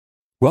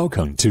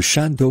Welcome to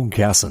Shandong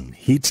Casen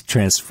Heat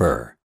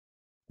Transfer.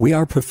 We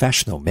are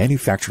professional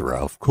manufacturer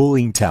of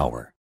cooling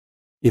tower,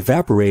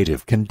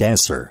 evaporative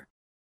condenser,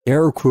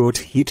 air-cooled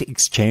heat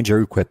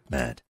exchanger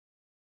equipment.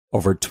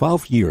 Over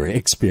 12-year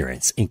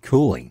experience in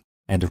cooling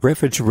and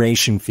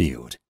refrigeration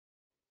field.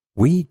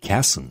 We,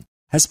 Casen,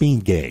 has been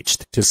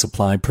engaged to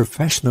supply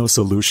professional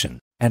solution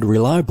and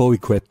reliable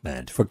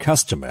equipment for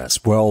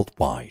customers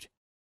worldwide.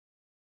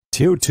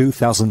 Till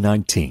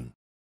 2019,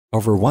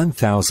 over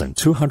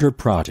 1,200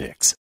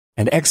 projects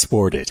and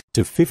exported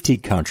to 50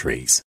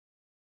 countries.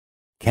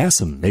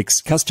 Casen makes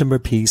customer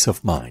peace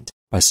of mind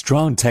by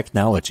strong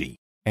technology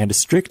and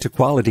strict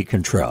quality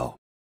control.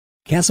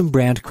 Casen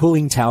brand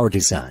cooling tower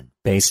design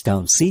based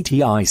on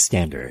CTI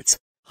standards,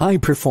 high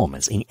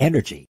performance in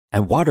energy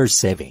and water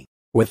saving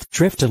with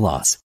drift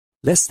loss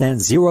less than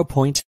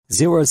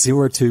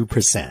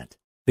 0.002%.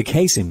 The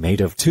casing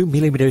made of 2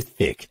 mm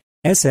thick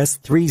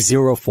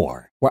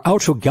SS304 or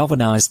ultra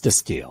galvanized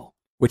steel,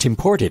 which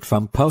imported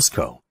from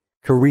POSCO,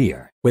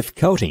 Korea, with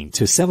coating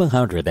to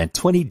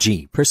 720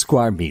 G per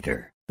square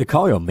meter. The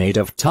coil made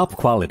of top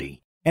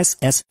quality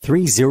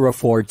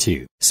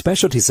SS3042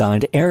 special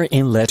designed air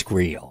inlet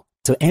grill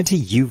to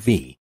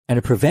anti-UV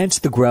and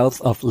prevent the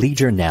growth of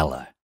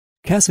Legionella.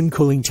 Casen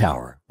cooling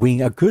tower win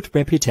a good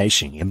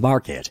reputation in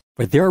market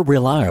for their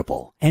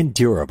reliable and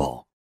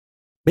durable,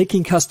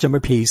 making customer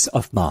peace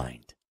of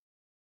mind.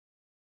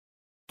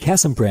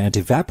 Casen brand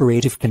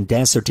evaporative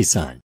condenser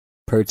design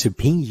per to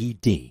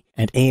PED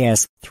and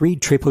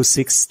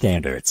AS3666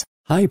 standards,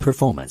 high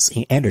performance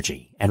in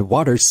energy and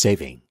water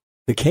saving.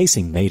 The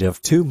casing made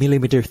of 2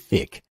 mm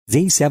thick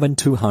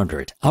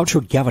Z7200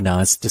 ultra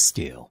galvanized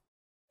steel,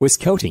 with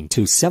coating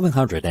to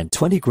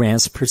 720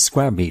 grams per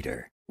square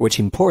meter, which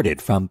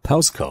imported from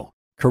POSCO,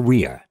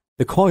 Korea.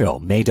 The coil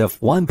made of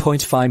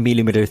 1.5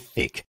 mm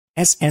thick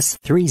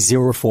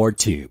SS304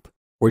 tube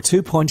or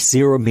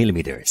 2.0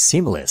 mm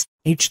seamless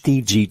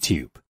HDG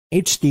tube,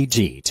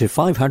 HDG to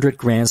 500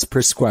 grams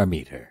per square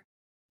meter.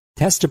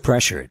 Test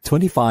pressure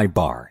 25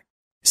 bar.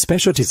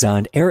 Special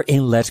designed air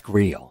inlet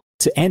grill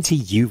to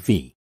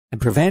anti-UV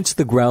and prevent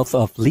the growth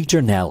of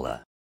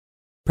Legionella.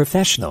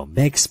 Professional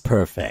makes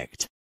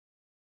perfect.